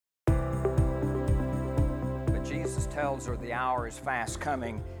tells her the hour is fast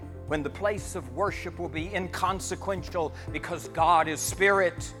coming when the place of worship will be inconsequential because God is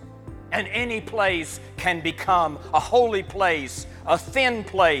spirit, and any place can become a holy place, a thin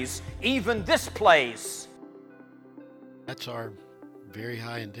place, even this place. That's our very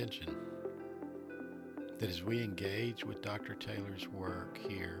high intention, that as we engage with Dr. Taylor's work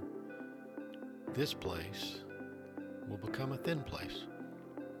here, this place will become a thin place.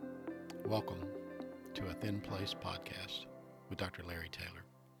 Welcome to a Thin Place podcast with Dr. Larry Taylor.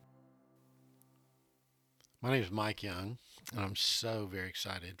 My name is Mike Young, and I'm so very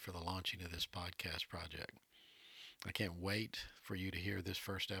excited for the launching of this podcast project. I can't wait for you to hear this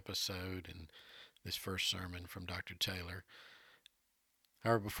first episode and this first sermon from Dr. Taylor.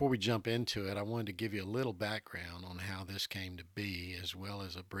 However, before we jump into it, I wanted to give you a little background on how this came to be, as well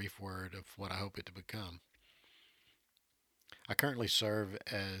as a brief word of what I hope it to become. I currently serve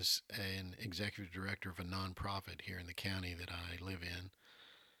as an executive director of a nonprofit here in the county that I live in.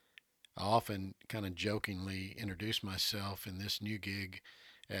 I often kind of jokingly introduce myself in this new gig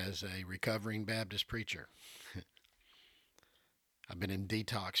as a recovering Baptist preacher. I've been in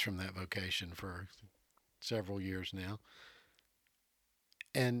detox from that vocation for several years now.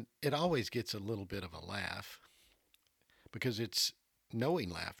 And it always gets a little bit of a laugh because it's knowing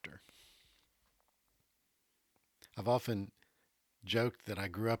laughter. I've often joked that I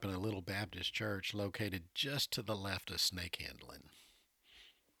grew up in a little Baptist church located just to the left of snake handling.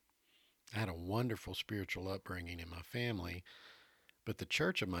 I had a wonderful spiritual upbringing in my family, but the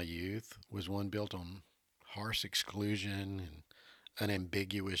church of my youth was one built on harsh exclusion and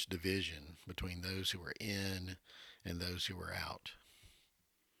unambiguous division between those who were in and those who were out.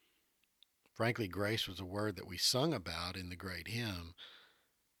 Frankly, grace was a word that we sung about in the great hymn,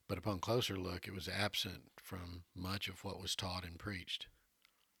 but upon closer look, it was absent from much of what was taught and preached.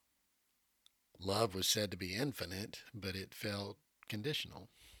 Love was said to be infinite, but it felt conditional.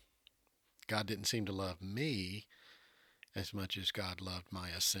 God didn't seem to love me as much as God loved my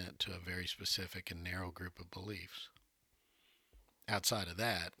assent to a very specific and narrow group of beliefs. Outside of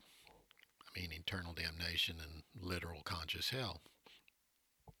that, I mean eternal damnation and literal conscious hell.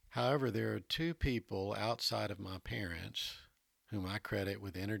 However, there are two people outside of my parents whom I credit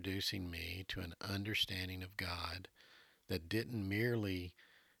with introducing me to an understanding of God that didn't merely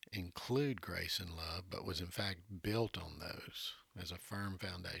include grace and love, but was in fact built on those as a firm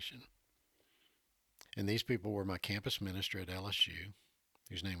foundation. And these people were my campus minister at LSU,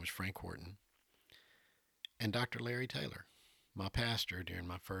 whose name was Frank Horton, and Dr. Larry Taylor, my pastor during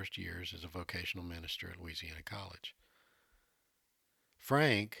my first years as a vocational minister at Louisiana College.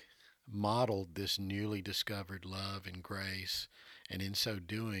 Frank modeled this newly discovered love and grace, and in so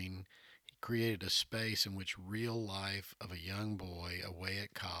doing, he created a space in which real life of a young boy away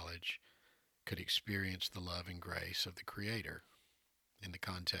at college could experience the love and grace of the Creator in the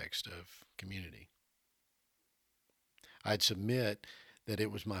context of community. I'd submit that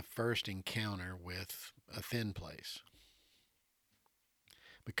it was my first encounter with a thin place.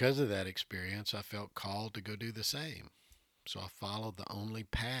 Because of that experience, I felt called to go do the same. So I followed the only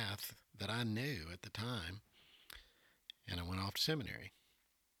path that I knew at the time, and I went off to seminary.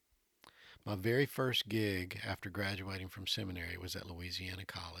 My very first gig after graduating from seminary was at Louisiana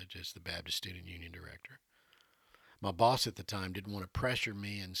College as the Baptist Student Union Director. My boss at the time didn't want to pressure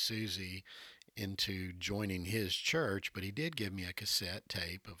me and Susie into joining his church, but he did give me a cassette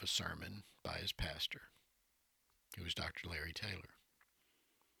tape of a sermon by his pastor, who was Dr. Larry Taylor.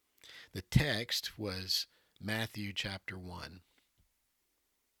 The text was Matthew chapter 1.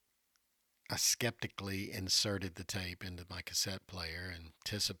 I skeptically inserted the tape into my cassette player,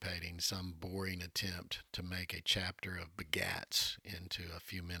 anticipating some boring attempt to make a chapter of begats into a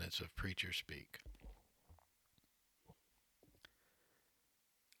few minutes of preacher speak.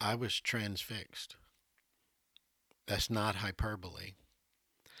 I was transfixed. That's not hyperbole.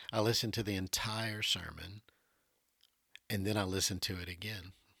 I listened to the entire sermon, and then I listened to it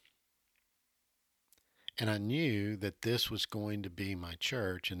again. And I knew that this was going to be my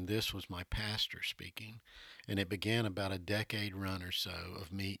church, and this was my pastor speaking. And it began about a decade run or so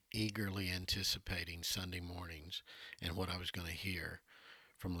of me eagerly anticipating Sunday mornings and what I was going to hear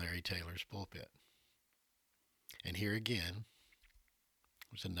from Larry Taylor's pulpit. And here again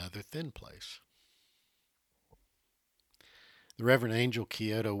was another thin place. The Reverend Angel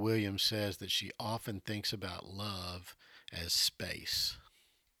Kyoto Williams says that she often thinks about love as space.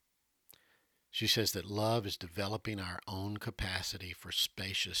 She says that love is developing our own capacity for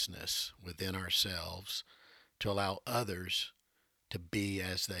spaciousness within ourselves to allow others to be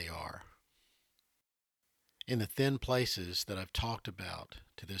as they are. In the thin places that I've talked about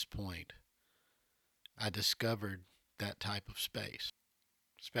to this point, I discovered that type of space.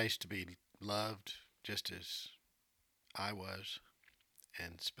 Space to be loved just as I was,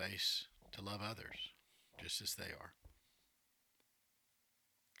 and space to love others just as they are.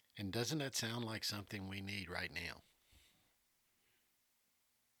 And doesn't that sound like something we need right now?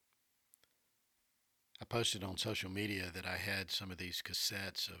 I posted on social media that I had some of these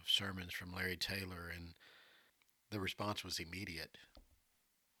cassettes of sermons from Larry Taylor, and the response was immediate.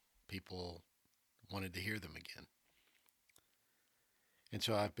 People wanted to hear them again. And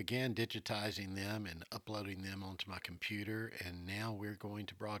so I began digitizing them and uploading them onto my computer, and now we're going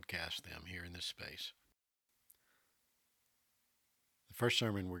to broadcast them here in this space. The first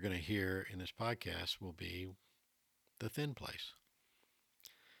sermon we're going to hear in this podcast will be The Thin Place.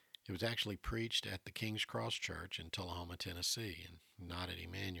 It was actually preached at the King's Cross Church in Tullahoma, Tennessee, and not at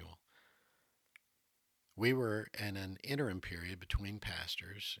Emmanuel. We were in an interim period between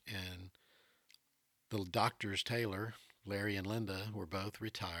pastors, and the doctors Taylor, Larry and Linda, were both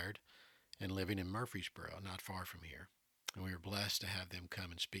retired and living in Murfreesboro, not far from here. And we were blessed to have them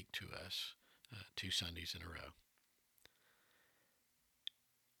come and speak to us 2 Sundays in a row.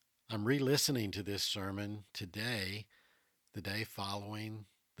 I'm re-listening to this sermon today, the day following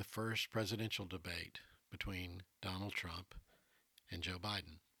the first presidential debate between Donald Trump and Joe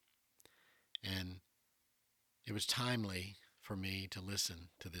Biden. And it was timely for me to listen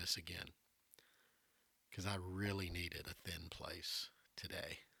to this again, because I really needed a thin place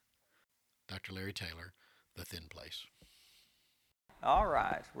today. Dr. Larry Taylor, The Thin Place. All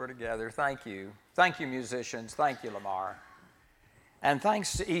right, we're together. Thank you. Thank you, musicians. Thank you, Lamar. And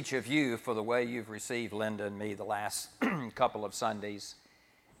thanks to each of you for the way you've received Linda and me the last couple of Sundays.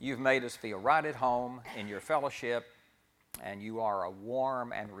 You've made us feel right at home in your fellowship, and you are a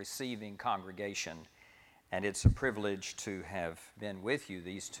warm and receiving congregation. And it's a privilege to have been with you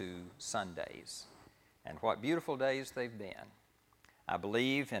these 2 Sundays. And what beautiful days they've been. I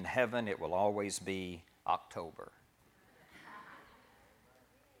believe in heaven it will always be October.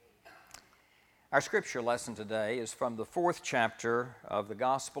 Our scripture lesson today is from the 4th chapter of the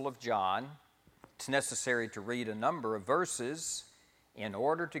Gospel of John. It's necessary to read a number of verses in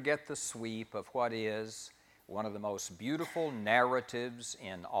order to get the sweep of what is one of the most beautiful narratives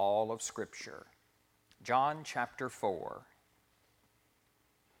in all of Scripture. John chapter 4.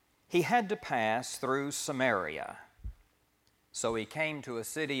 He had to pass through Samaria. So he came to a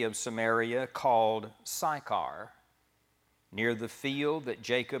city of Samaria called Sychar, near the field that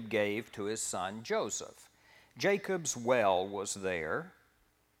Jacob gave to his son Joseph. Jacob's well was there,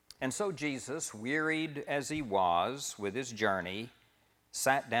 and so Jesus, wearied as he was with his journey,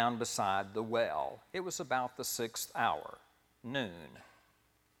 sat down beside the well. It was about the 6th hour, noon.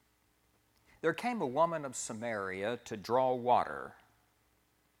 There came a woman of Samaria to draw water.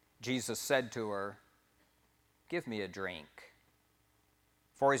 Jesus said to her, "Give me a drink."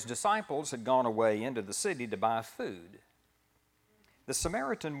 For his disciples had gone away into the city to buy food. The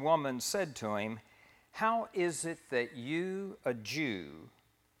Samaritan woman said to him, "How is it that you, a Jew,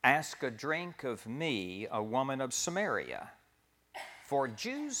 ask a drink of me, a woman of Samaria? For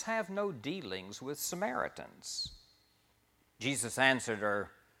Jews have no dealings with Samaritans." Jesus answered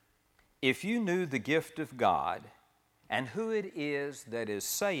her, "If you knew the gift of God and who it is that is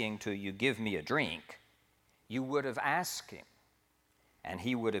saying to you, 'Give me a drink,' you would have asked him, and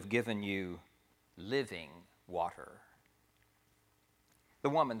he would have given you living water." The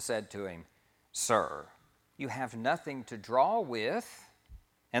woman said to him, "Sir, you have nothing to draw with,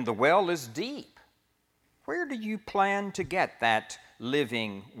 and the well is deep. Where do you plan to get that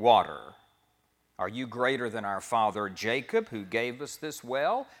living water? Are you greater than our father Jacob, who gave us this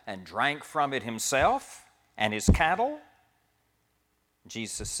well and drank from it himself and his cattle?"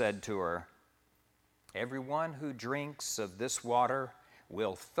 Jesus said to her, "Everyone who drinks of this water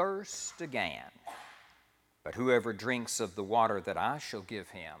will thirst again. But whoever drinks of the water that I shall give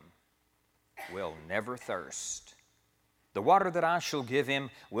him will never thirst. The water that I shall give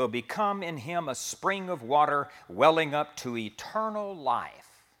him will become in him a spring of water welling up to eternal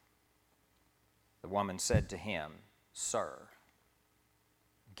life." The woman said to him, "Sir,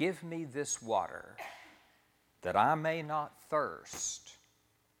 give me this water that I may not thirst,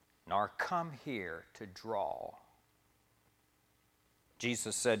 nor come here to draw."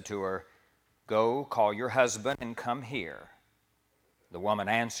 Jesus said to her, "Go, call your husband and come here." The woman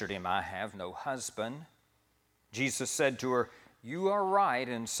answered him, "I have no husband." Jesus said to her, "You are right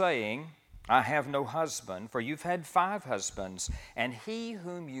in saying, 'I have no husband,' for you've had 5 husbands, and he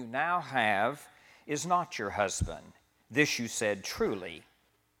whom you now have is not your husband. This you said truly."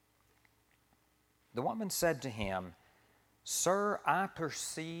 The woman said to him, "Sir, I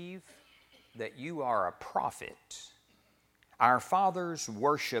perceive that you are a prophet. Our fathers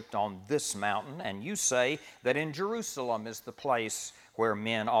worshipped on this mountain, and you say that in Jerusalem is the place where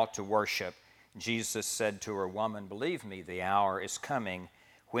men ought to worship. Jesus said to her, Woman, believe me, the hour is coming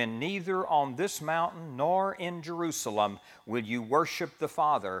when neither on this mountain nor in Jerusalem will you worship the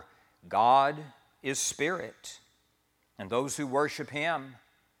Father. God is spirit, and those who worship him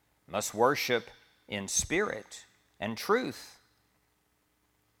must worship in spirit and truth.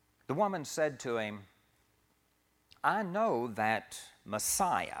 The woman said to him, I know that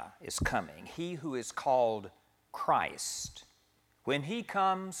Messiah is coming, he who is called Christ. When he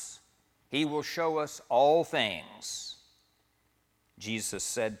comes, he will show us all things. Jesus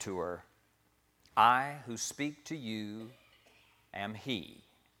said to her, I who speak to you am he.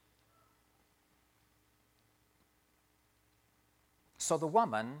 So the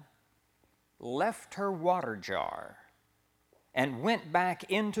woman left her water jar and went back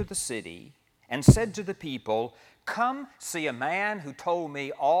into the city and said to the people, Come see a man who told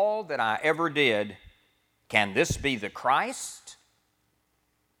me all that I ever did. Can this be the Christ?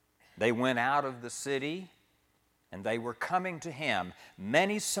 They went out of the city, and they were coming to him.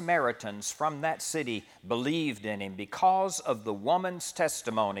 Many Samaritans from that city believed in him because of the woman's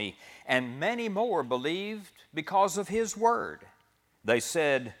testimony, and many more believed because of his word. They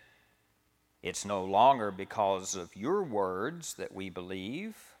said, It's no longer because of your words that we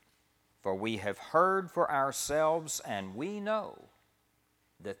believe, for we have heard for ourselves, and we know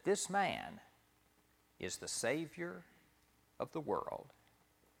that this man is the Savior of the world.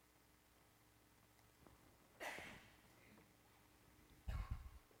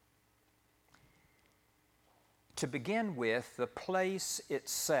 To begin with, the place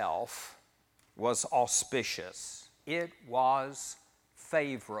itself was auspicious. It was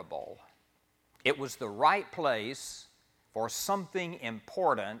favorable. It was the right place for something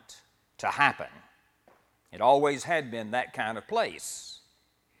important to happen. It always had been that kind of place.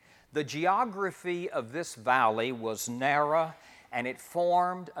 The geography of this valley was narrow, and it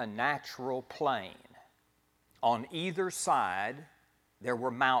formed a natural plain. On either side, there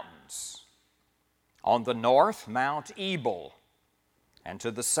were mountains. On the north, Mount Ebal, and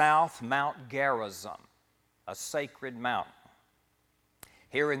to the south, Mount Gerizim, a sacred mountain.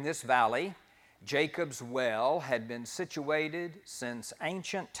 Here in this valley, Jacob's well had been situated since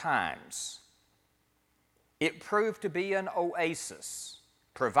ancient times. It proved to be an oasis,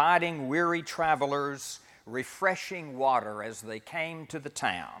 providing weary travelers refreshing water as they came to the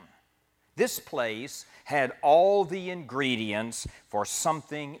town. This place had all the ingredients for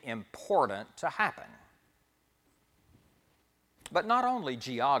something important to happen. But not only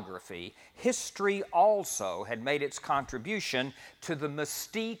geography, history also had made its contribution to the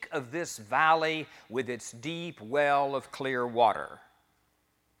mystique of this valley with its deep well of clear water.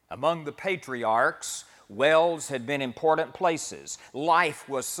 Among the patriarchs, wells had been important places. Life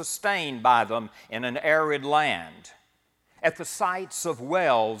was sustained by them in an arid land. At the sites of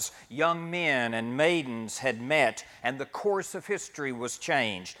wells, young men and maidens had met, and the course of history was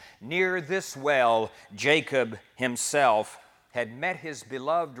changed. Near this well, Jacob himself had met his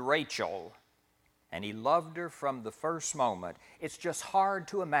beloved Rachel, and he loved her from the first moment. It's just hard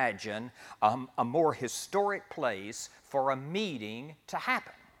to imagine a more historic place for a meeting to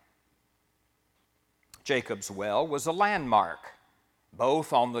happen. Jacob's well was a landmark,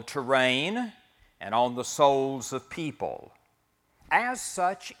 both on the terrain and on the souls of people. As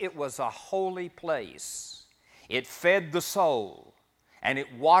such, it was a holy place. It fed the soul, and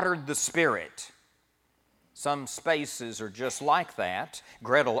it watered the spirit. Some spaces are just like that.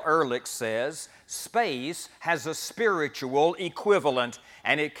 Gretel Ehrlich says, space has a spiritual equivalent,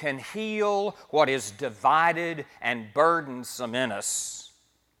 and it can heal what is divided and burdensome in us.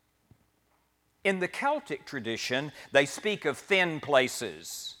 In the Celtic tradition, they speak of thin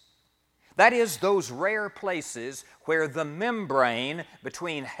places. That is, those rare places where the membrane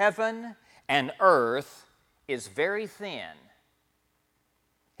between heaven and earth is very thin.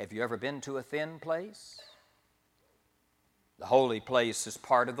 Have you ever been to a thin place? The holy place is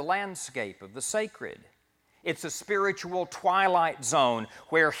part of the landscape of the sacred. It's a spiritual twilight zone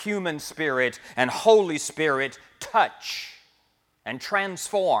where human spirit and Holy Spirit touch and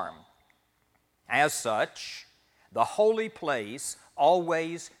transform. As such, the holy place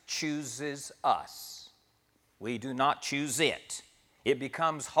always chooses us. We do not choose it. It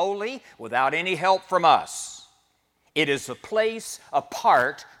becomes holy without any help from us. It is a place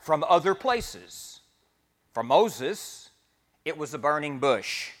apart from other places. For Moses, it was a burning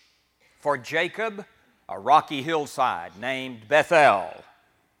bush. For Jacob, a rocky hillside named Bethel.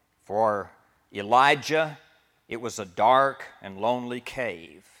 For Elijah, it was a dark and lonely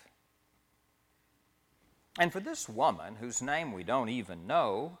cave. And for this woman, whose name we don't even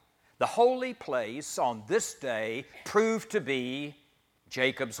know, the holy place on this day proved to be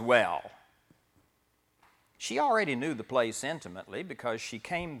Jacob's well. She already knew the place intimately because she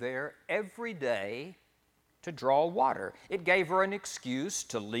came there every day to draw water. It gave her an excuse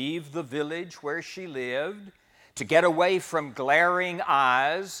to leave the village where she lived, to get away from glaring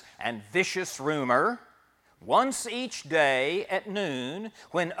eyes and vicious rumor. Once each day at noon,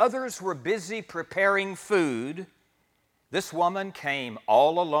 when others were busy preparing food, this woman came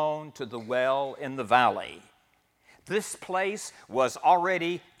all alone to the well in the valley. This place was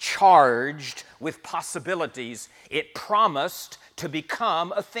already charged with possibilities. It promised to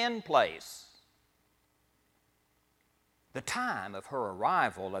become a thin place. The time of her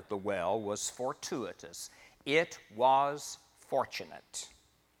arrival at the well was fortuitous. It was fortunate.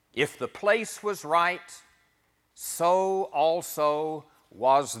 If the place was right, so also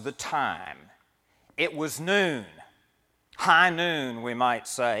was the time. It was noon, high noon, we might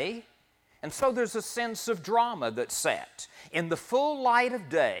say. And so there's a sense of drama that's set. In the full light of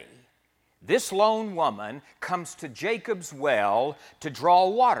day, this lone woman comes to Jacob's well to draw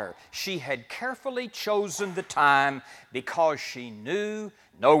water. She had carefully chosen the time because she knew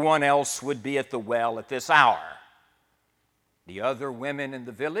no one else would be at the well at this hour. The other women in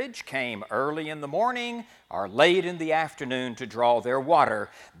the village came early in the morning or late in the afternoon to draw their water,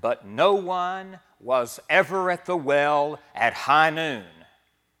 but no one was ever at the well at high noon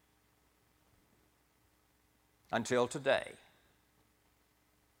until today.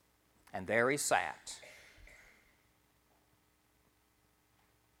 And there he sat,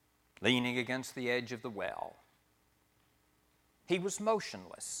 leaning against the edge of the well. He was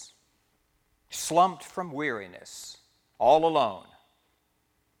motionless, slumped from weariness, all alone,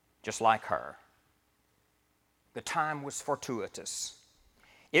 just like her. The time was fortuitous.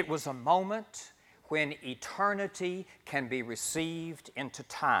 It was a moment when eternity can be received into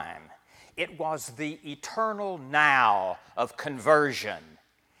time. It was the eternal now of conversion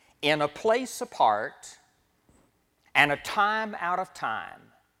in a place apart and a time out of time.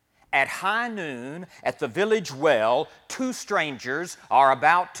 At high noon at the village well, two strangers are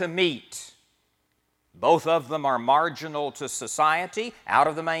about to meet. Both of them are marginal to society, out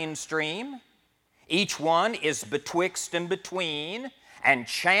of the mainstream. Each one is betwixt and between, and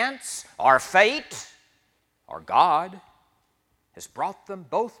chance or fate or God has brought them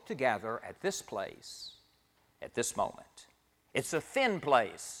both together at this place, at this moment. It's a thin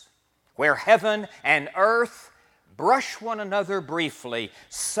place where heaven and earth brush one another briefly.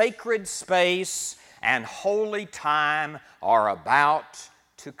 Sacred space and holy time are about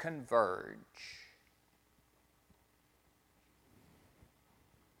to converge.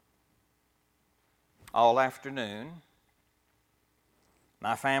 All afternoon,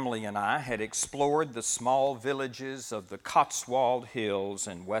 my family and I had explored the small villages of the Cotswold Hills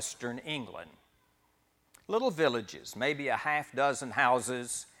in western England. Little villages, maybe a half dozen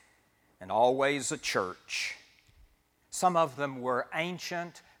houses, and always a church. Some of them were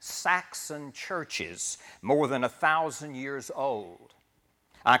ancient Saxon churches, more than 1,000 years old.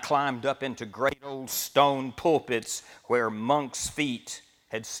 I climbed up into great old stone pulpits where monks' feet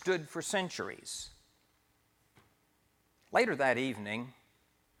had stood for centuries. Later that evening,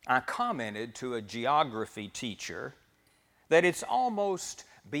 I commented to a geography teacher that it's almost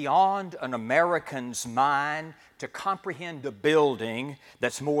beyond an American's mind to comprehend a building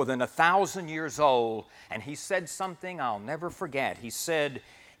that's more than 1,000 years old. And he said something I'll never forget. He said,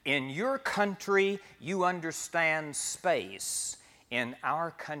 "In your country, you understand space. In our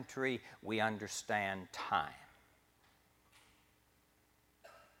country, we understand time."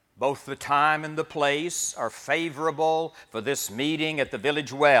 Both the time and the place are favorable for this meeting at the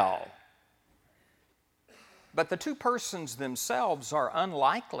village well. But the two persons themselves are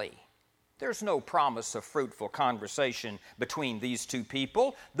unlikely. There's no promise of fruitful conversation between these two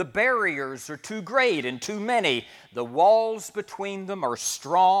people. The barriers are too great and too many. The walls between them are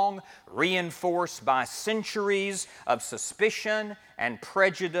strong, reinforced by centuries of suspicion and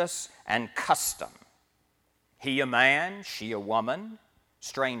prejudice and custom. He a man, she a woman.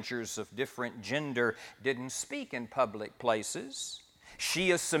 Strangers of different gender didn't speak in public places.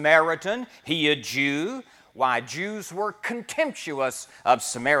 She a Samaritan, he a Jew. Why, Jews were contemptuous of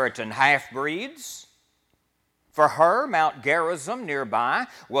Samaritan half-breeds. For her, Mount Gerizim nearby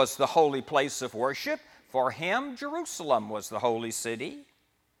was the holy place of worship. For him, Jerusalem was the holy city.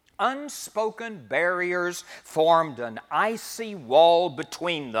 Unspoken barriers formed an icy wall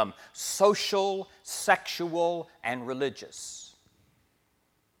between them, social, sexual, and religious.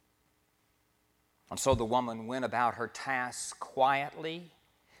 And so the woman went about her task quietly,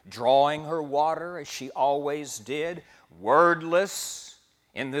 drawing her water as she always did, wordless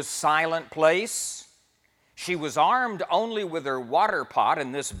in this silent place. She was armed only with her water pot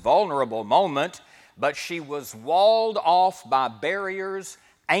in this vulnerable moment, but she was walled off by barriers,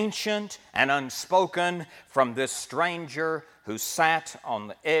 ancient and unspoken, from this stranger who sat on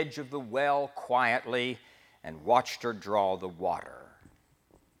the edge of the well quietly and watched her draw the water.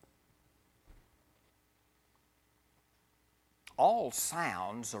 All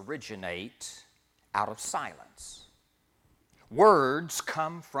sounds originate out of silence. Words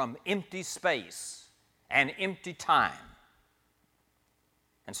come from empty space and empty time.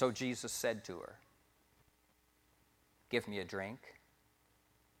 And so Jesus said to her, "Give me a drink."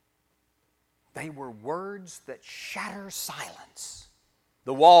 They were words that shatter silence.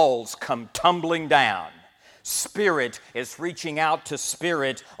 The walls come tumbling down. Spirit is reaching out to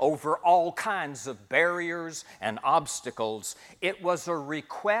spirit over all kinds of barriers and obstacles. It was a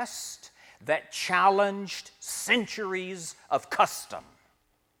request that challenged centuries of custom.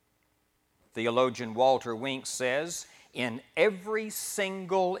 Theologian Walter Wink says, in every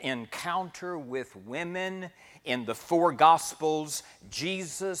single encounter with women in the four Gospels,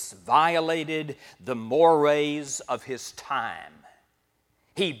 Jesus violated the mores of his time.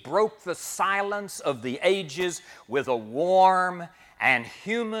 He broke the silence of the ages with a warm and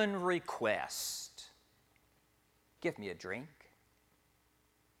human request. Give me a drink.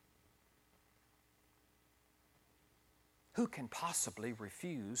 Who can possibly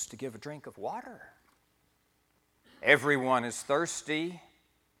refuse to give a drink of water? Everyone is thirsty.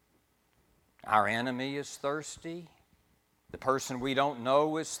 Our enemy is thirsty. The person we don't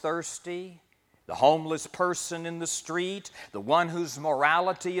know is thirsty. The homeless person in the street, the one whose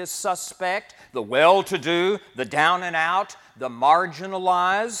morality is suspect, the well-to-do, the down and out, the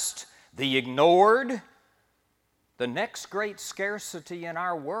marginalized, the ignored. The next great scarcity in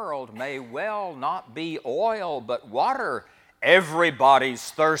our world may well not be oil, but water. Everybody's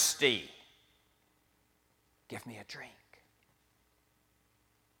thirsty. Give me a drink.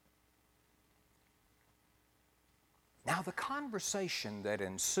 Now, the conversation that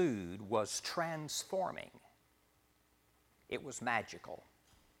ensued was transforming. It was magical.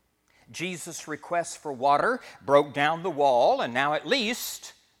 Jesus' request for water broke down the wall, and now at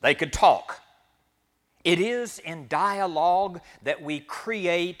least they could talk. It is in dialogue that we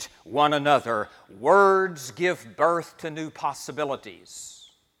create one another. Words give birth to new possibilities.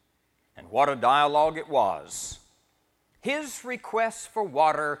 And what a dialogue it was. His request for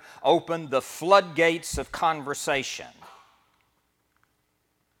water opened the floodgates of conversation.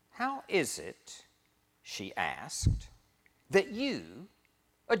 "How is it," she asked, "that you,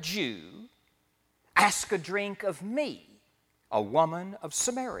 a Jew, ask a drink of me, a woman of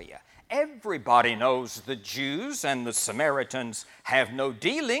Samaria?" Everybody knows the Jews and the Samaritans have no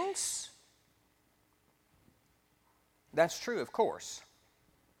dealings. That's true, of course.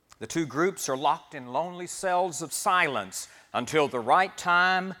 The two groups are locked in lonely cells of silence until the right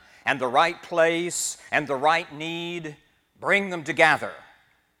time and the right place and the right need bring them together.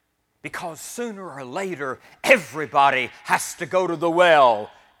 Because sooner or later, everybody has to go to the well.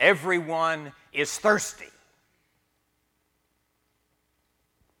 Everyone is thirsty.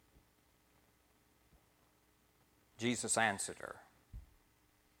 Jesus answered her,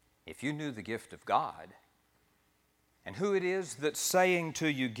 "If you knew the gift of God, and who it is that's saying to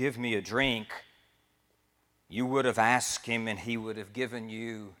you, 'Give me a drink,' you would have asked him and he would have given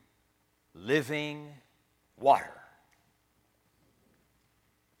you living water."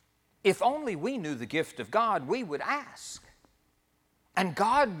 If only we knew the gift of God, we would ask. And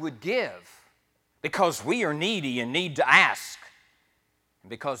God would give, because we are needy and need to ask. And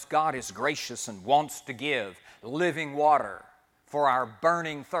because God is gracious and wants to give living water for our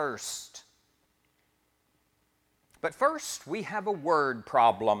burning thirst. But first, we have a word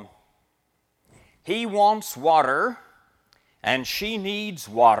problem. He wants water, and she needs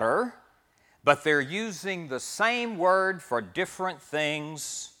water, but they're using the same word for different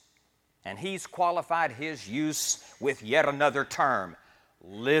things, and he's qualified his use with yet another term,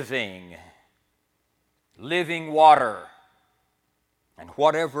 living water. And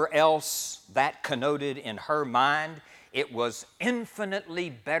whatever else that connoted in her mind, it was infinitely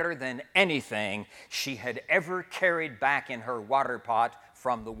better than anything she had ever carried back in her water pot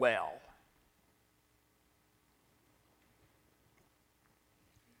from the well.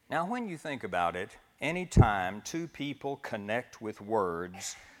 Now, when you think about it, anytime two people connect with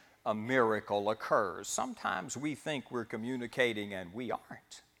words, a miracle occurs. Sometimes we think we're communicating and we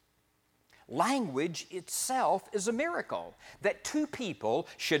aren't. Language itself is a miracle. That two people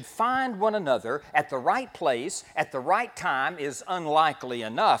should find one another at the right place at the right time is unlikely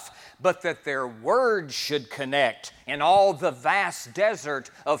enough, but that their words should connect in all the vast desert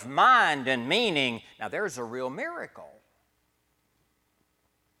of mind and meaning, now there's a real miracle.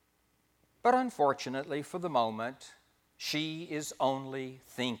 But unfortunately, for the moment, she is only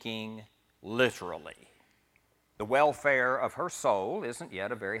thinking literally. The welfare of her soul isn't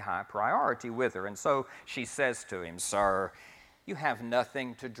yet a very high priority with her. And so she says to him, "Sir, you have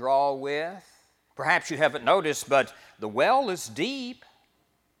nothing to draw with. Perhaps you haven't noticed, but the well is deep."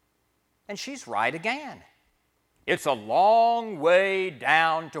 And she's right again. It's a long way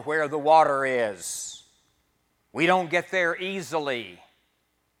down to where the water is. We don't get there easily.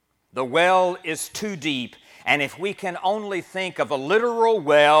 The well is too deep. And if we can only think of a literal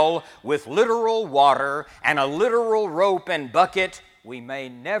well with literal water and a literal rope and bucket, we may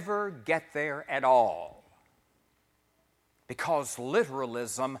never get there at all. Because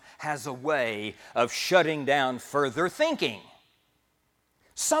literalism has a way of shutting down further thinking.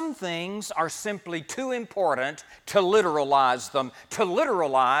 Some things are simply too important to literalize them. To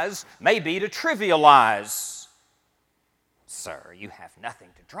literalize may be to trivialize. "Sir, you have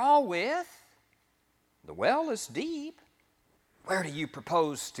nothing to draw with. The well is deep. Where do you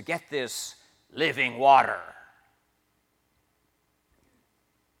propose to get this living water?"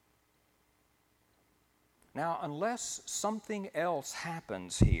 Now, unless something else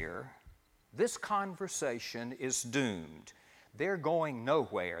happens here, this conversation is doomed. They're going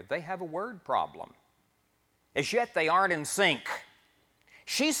nowhere. They have a word problem. As yet, they aren't in sync.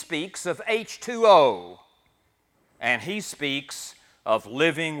 She speaks of H2O, and he speaks of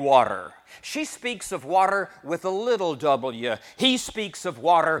living water. She speaks of water with a little w. He speaks of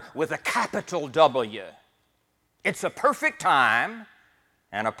water with a capital W. It's a perfect time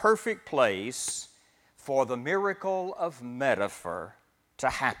and a perfect place for the miracle of metaphor to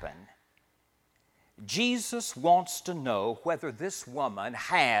happen. Jesus wants to know whether this woman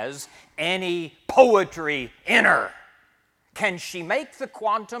has any poetry in her. Can she make the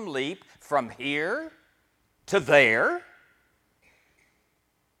quantum leap from here to there?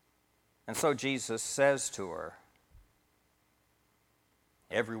 And so Jesus says to her,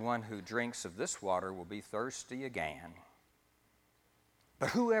 "Everyone who drinks of this water will be thirsty again.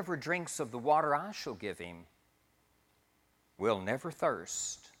 But whoever drinks of the water I shall give him will never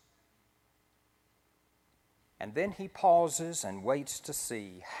thirst." And then he pauses and waits to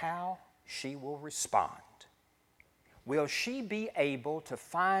see how she will respond. Will she be able to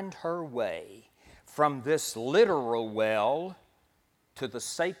find her way from this literal well to the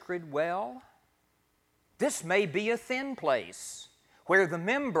sacred well? This may be a thin place where the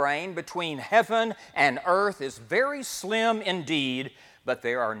membrane between heaven and earth is very slim indeed, but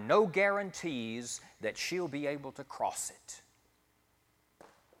there are no guarantees that she'll be able to cross it.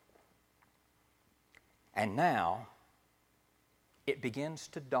 And now it begins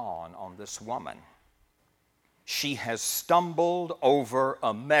to dawn on this woman. She has stumbled over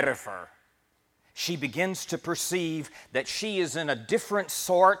a metaphor. She begins to perceive that she is in a different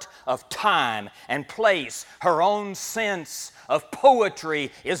sort of time and place. Her own sense of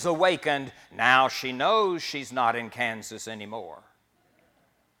poetry is awakened. Now she knows she's not in Kansas anymore.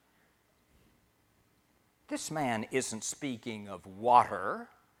 This man isn't speaking of water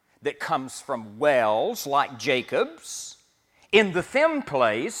that comes from wells like Jacob's. In the thin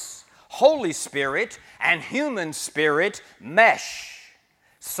place, Holy Spirit and human spirit mesh,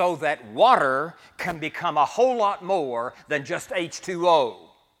 so that water can become a whole lot more than just H2O.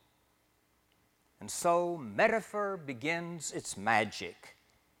 And so metaphor begins its magic.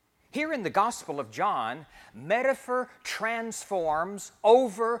 Here in the Gospel of John, metaphor transforms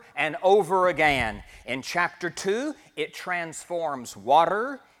over and over again. In chapter 2, it transforms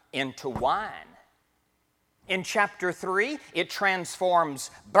water into wine. In chapter 3, it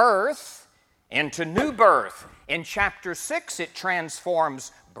transforms birth into new birth. In chapter 6, it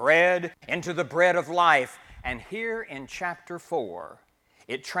transforms bread into the bread of life. And here in chapter 4,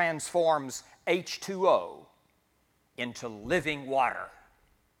 it transforms H2O into living water.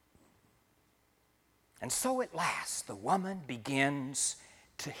 And so at last, the woman begins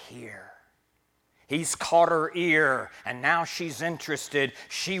to hear. He's caught her ear, and now she's interested.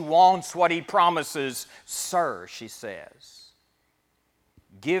 She wants what he promises. "Sir," she says,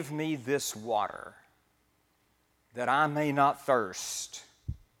 "give me this water, that I may not thirst,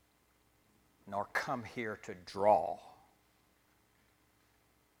 nor come here to draw."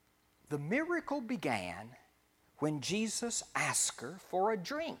 The miracle began when Jesus asked her for a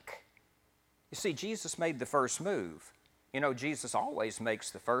drink. You see, Jesus made the first move. You know, Jesus always makes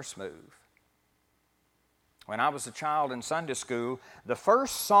the first move. When I was a child in Sunday school, the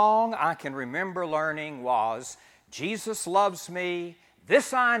first song I can remember learning was, "Jesus loves me,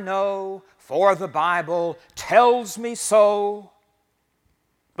 this I know, for the Bible tells me so."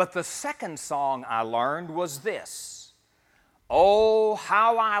 But the second song I learned was this, "Oh,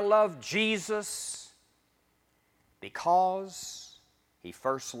 how I love Jesus, because He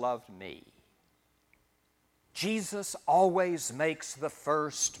first loved me." Jesus always makes the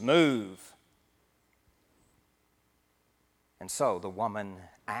first move. And so the woman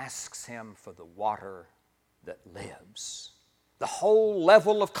asks him for the water that lives. The whole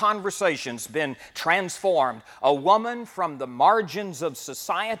level of conversation's been transformed. A woman from the margins of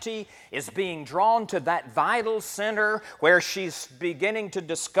society is being drawn to that vital center where she's beginning to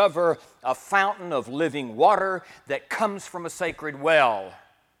discover a fountain of living water that comes from a sacred well.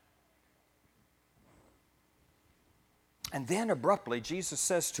 And then abruptly, Jesus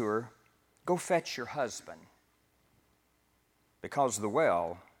says to her, "Go fetch your husband," because the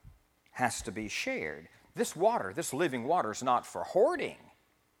well has to be shared. This water, this living water, is not for hoarding.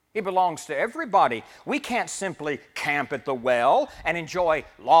 It belongs to everybody. We can't simply camp at the well and enjoy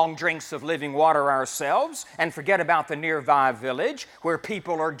long drinks of living water ourselves and forget about the nearby village where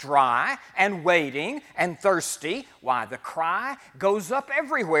people are dry and waiting and thirsty. Why, the cry goes up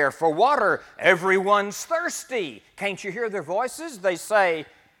everywhere for water. Everyone's thirsty. Can't you hear their voices? They say,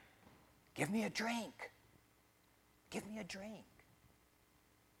 "Give me a drink. Give me a drink."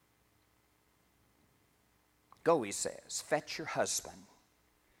 "Go," he says, "fetch your husband."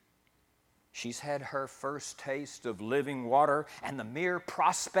 She's had her first taste of living water, and the mere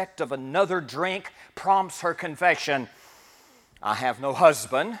prospect of another drink prompts her confession, "I have no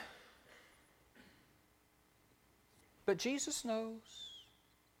husband." But Jesus knows.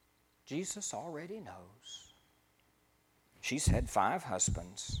 Jesus already knows. She's had 5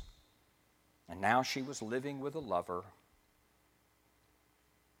 husbands, and now she was living with a lover.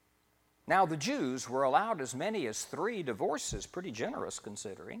 Now, the Jews were allowed as many as 3 divorces, pretty generous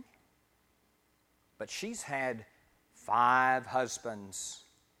considering. But she's had 5 husbands.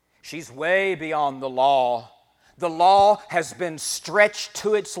 She's way beyond the law. The law has been stretched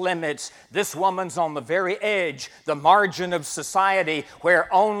to its limits. This woman's on the very edge, the margin of society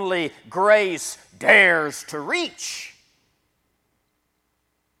where only grace dares to reach.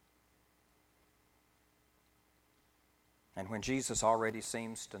 And when Jesus already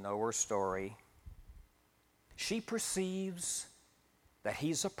seems to know her story, she perceives that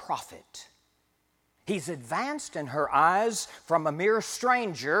he's a prophet. He's advanced in her eyes from a mere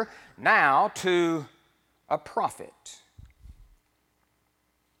stranger now to a prophet.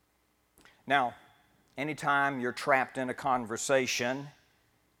 Now, anytime you're trapped in a conversation,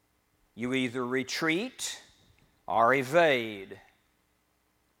 you either retreat or evade.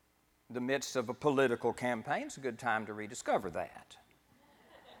 The midst of a political campaign, it's a good time to rediscover that.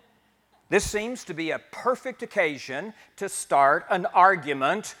 This seems to be a perfect occasion to start an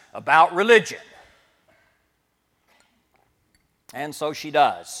argument about religion. And so she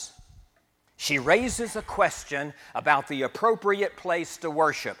does. She raises a question about the appropriate place to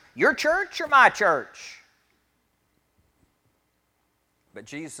worship. Your church or my church? But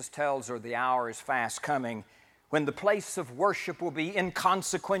Jesus tells her the hour is fast coming when the place of worship will be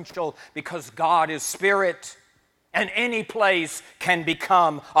inconsequential because God is spirit, and any place can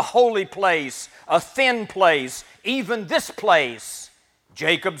become a holy place, a thin place, even this place,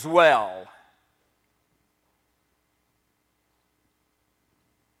 Jacob's well.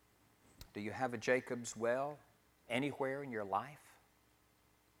 Do you have a Jacob's well anywhere in your life?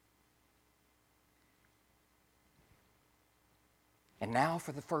 And now,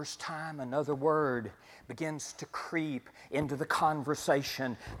 for the first time, another word begins to creep into the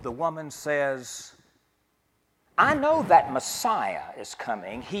conversation. The woman says, "I know that Messiah is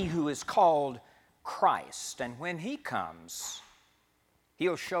coming, he who is called Christ. And when he comes,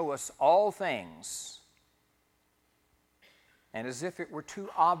 he'll show us all things." And as if it were too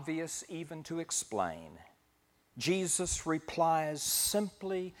obvious even to explain, Jesus replies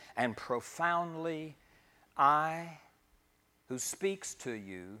simply and profoundly, "I who speaks to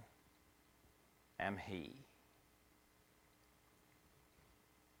you am he."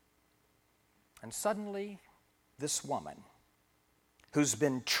 And suddenly, this woman, who's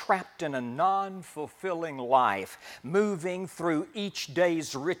been trapped in a non-fulfilling life, moving through each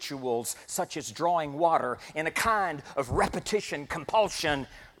day's rituals, such as drawing water, in a kind of repetition compulsion,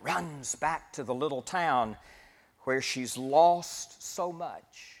 runs back to the little town where she's lost so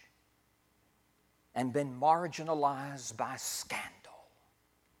much and been marginalized by scandal.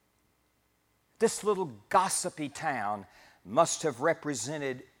 This little gossipy town must have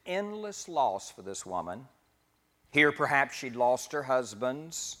represented endless loss for this woman, Here perhaps she'd lost her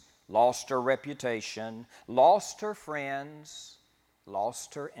husbands, lost her reputation, lost her friends,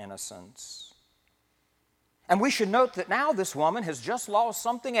 lost her innocence. And we should note that now this woman has just lost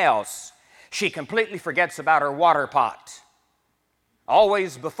something else. She completely forgets about her water pot.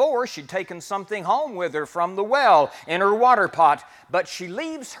 Always before, she'd taken something home with her from the well in her water pot, but she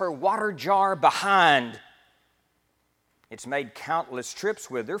leaves her water jar behind. It's made countless trips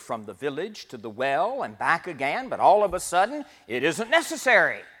with her from the village to the well and back again, but all of a sudden, it isn't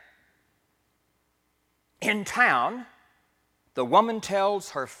necessary. In town, the woman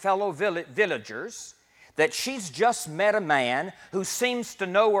tells her fellow villagers that she's just met a man who seems to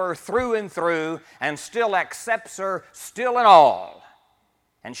know her through and through and still accepts her still and all.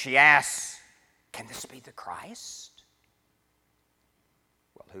 And she asks, "Can this be the Christ?"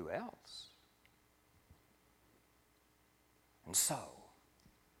 Well, who else? And so,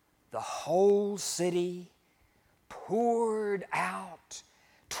 the whole city poured out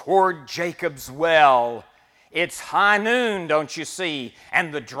toward Jacob's well. It's high noon, don't you see?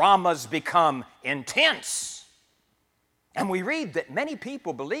 And the dramas become intense. And we read that many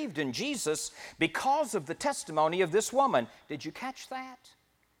people believed in Jesus because of the testimony of this woman. Did you catch that?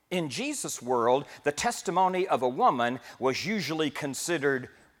 In Jesus' world, the testimony of a woman was usually considered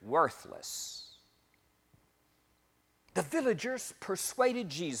worthless. The villagers persuaded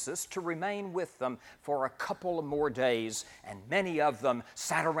Jesus to remain with them for a couple of more days, and many of them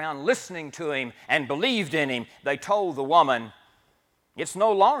sat around listening to him and believed in him. They told the woman, "It's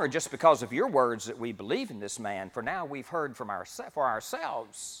no longer just because of your words that we believe in this man, for now we've heard for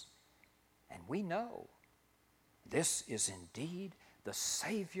ourselves, and we know this is indeed the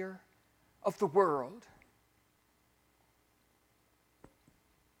Savior of the world."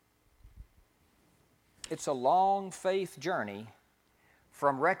 It's a long faith journey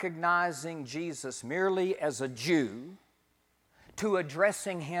from recognizing Jesus merely as a Jew to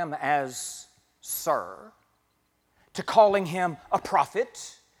addressing him as Sir, to calling him a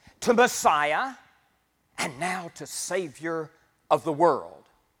prophet, to Messiah, and now to Savior of the world.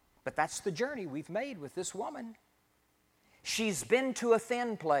 But that's the journey we've made with this woman. She's been to a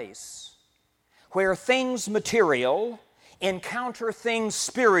thin place where things material encounter things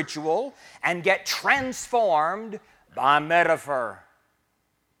spiritual and get transformed by metaphor.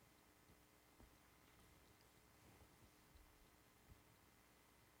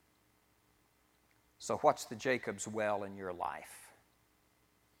 So what's the Jacob's well in your life?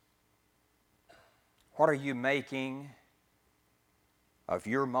 What are you making of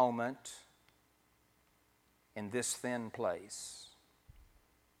your moment in this thin place?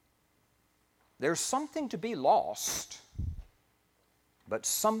 There's something to be lost, but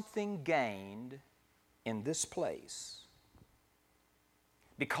something gained in this place.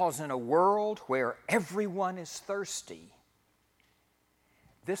 Because in a world where everyone is thirsty,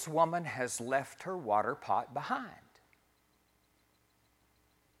 this woman has left her water pot behind.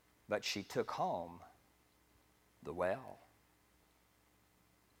 But she took home the well.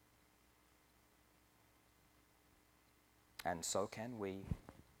 And so can we.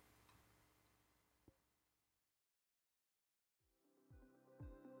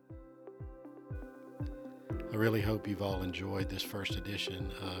 I really hope you've all enjoyed this first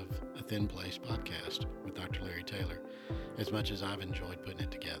edition of A Thin Place podcast with Dr. Larry Taylor as much as I've enjoyed putting it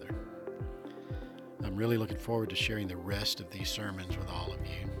together. I'm really looking forward to sharing the rest of these sermons with all of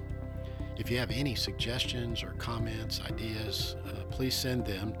you. If you have any suggestions or comments, ideas, please send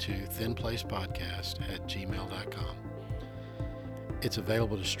them to thinplacepodcast@gmail.com. It's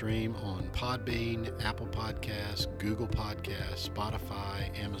available to stream on Podbean, Apple Podcasts, Google Podcasts,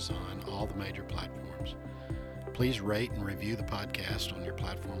 Spotify, Amazon, all the major platforms. Please rate and review the podcast on your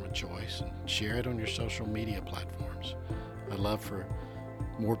platform of choice and share it on your social media platforms. I'd love for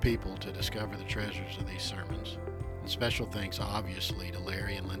more people to discover the treasures of these sermons. And special thanks, obviously, to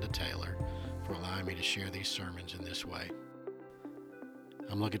Larry and Linda Taylor for allowing me to share these sermons in this way.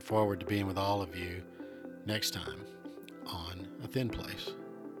 I'm looking forward to being with all of you next time on A Thin Place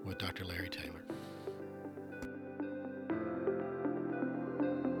with Dr. Larry Taylor.